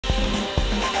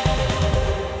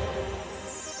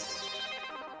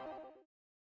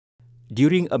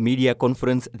During a media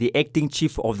conference, the acting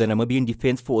chief of the Namibian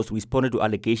Defense Force responded to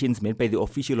allegations made by the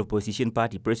official opposition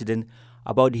party president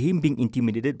about him being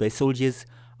intimidated by soldiers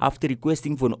after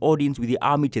requesting for an audience with the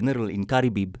army general in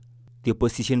Karibib. The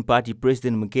opposition party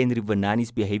president McHenry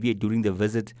Venaani's behavior during the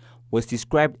visit was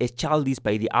described as childish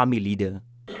by the army leader.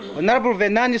 Honorable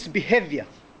Venaani's behavior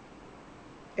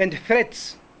and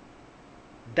threats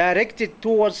directed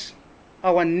towards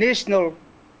our National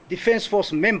Defense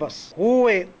Force members who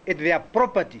were at their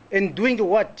property and doing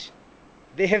what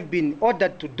they have been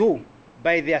ordered to do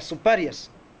by their superiors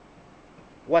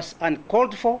was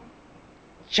uncalled for,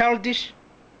 childish,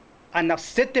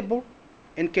 unacceptable,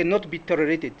 and cannot be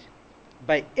tolerated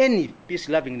by any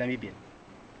peace-loving Namibian.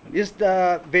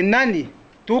 Mr. Venaani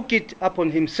took it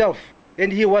upon himself,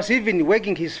 and he was even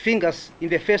wagging his fingers in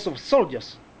the face of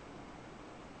soldiers,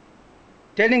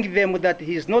 telling them that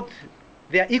he is not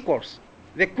their equals.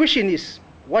 The question is,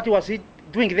 what was he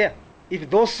doing there if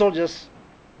those soldiers,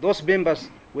 those members,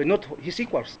 were not his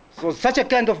equals? So such a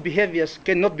kind of behaviors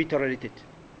cannot be tolerated,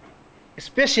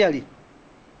 especially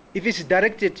if it's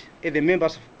directed at the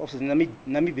members of the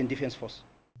Namibian Defense Force.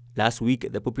 Last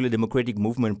week, the Popular Democratic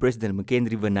Movement President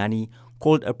McHenry Venaani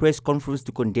called a press conference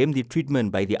to condemn the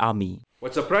treatment by the army.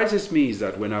 What surprises me is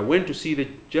that when I went to see the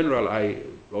general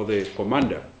or the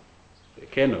commander, the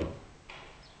colonel,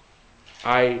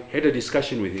 I had a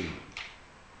discussion with him.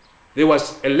 There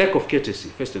was a lack of courtesy,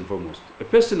 first and foremost. A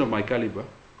person of my caliber,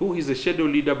 who is a shadow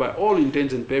leader by all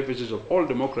intents and purposes of all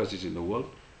democracies in the world,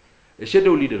 a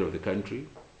shadow leader of the country,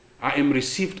 I am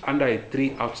received under a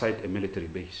tree outside a military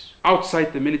base.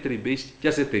 Outside the military base,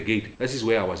 just at the gate, this is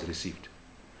where I was received.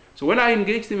 So when I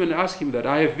engaged him and asked him that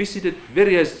I have visited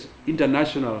various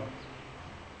international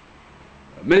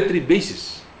military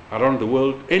bases around the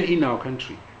world and in our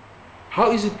country,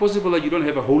 how is it possible that you don't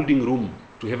have a holding room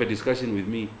to have a discussion with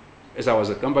me, as I was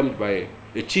accompanied by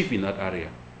a chief in that area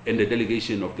and a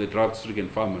delegation of the drought-stricken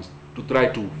farmers to try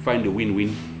to find a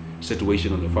win-win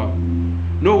situation on the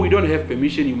farm? No, we don't have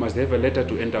permission, you must have a letter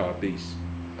to enter our base.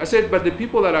 I said, but the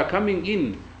people that are coming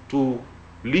in to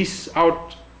lease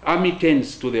out army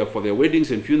tents for their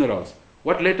weddings and funerals,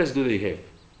 what letters do they have?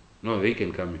 No, they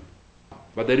can come in.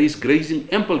 But there is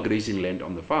ample grazing land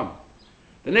on the farm.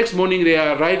 The next morning they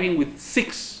are arriving with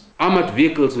 6 armored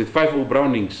vehicles with 5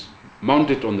 Brownings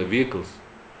mounted on the vehicles,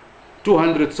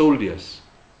 200 soldiers,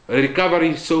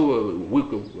 recovery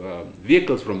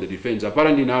vehicles from the defense,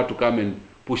 apparently now to come and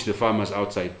push the farmers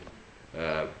outside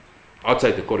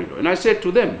the corridor. And I said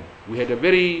to them, we had a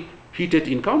very heated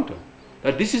encounter,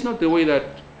 that this is not the way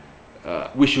that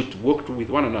we should work with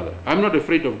one another. I'm not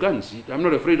afraid of guns. I'm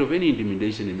not afraid of any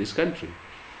intimidation in this country.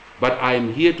 But I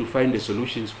am here to find the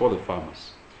solutions for the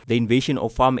farmers. The invasion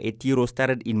of Farm Etiro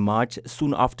started in March,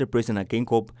 soon after President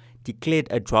Akenkop declared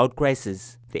a drought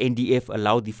crisis. The NDF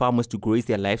allowed the farmers to graze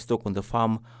their livestock on the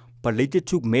farm, but later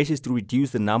took measures to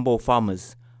reduce the number of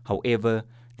farmers. However,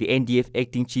 the NDF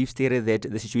acting chief stated that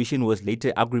the situation was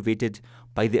later aggravated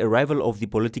by the arrival of the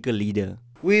political leader.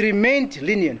 We remained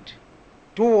lenient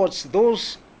towards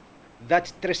those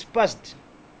that trespassed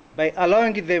by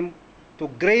allowing them to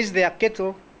graze their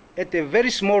cattle at a very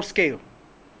small scale.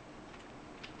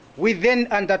 We then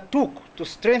undertook to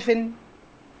strengthen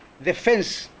the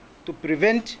fence to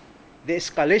prevent the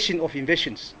escalation of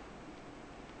invasions.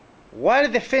 While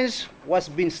the fence was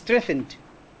being strengthened,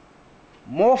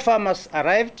 more farmers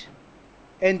arrived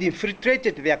and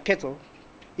infiltrated their cattle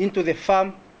into the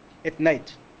farm at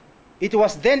night. It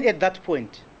was then at that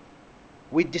point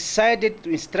we decided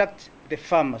to instruct the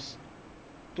farmers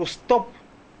to stop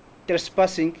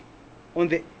trespassing on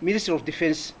the Ministry of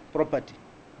Defense property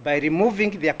by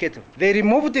removing their cattle. They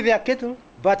removed their cattle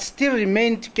but still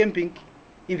remained camping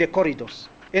in the corridors.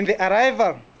 And the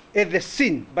arrival at the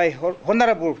scene by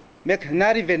Honorable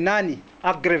McHenry Venaani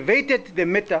aggravated the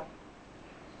matter,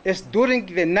 as during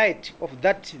the night of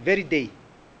that very day,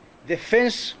 the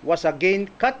fence was again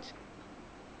cut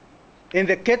and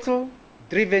the cattle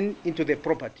driven into the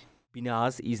property.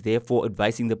 Pinas is therefore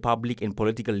advising the public and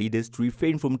political leaders to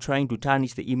refrain from trying to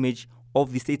tarnish the image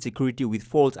of the state security with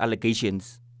false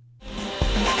allegations.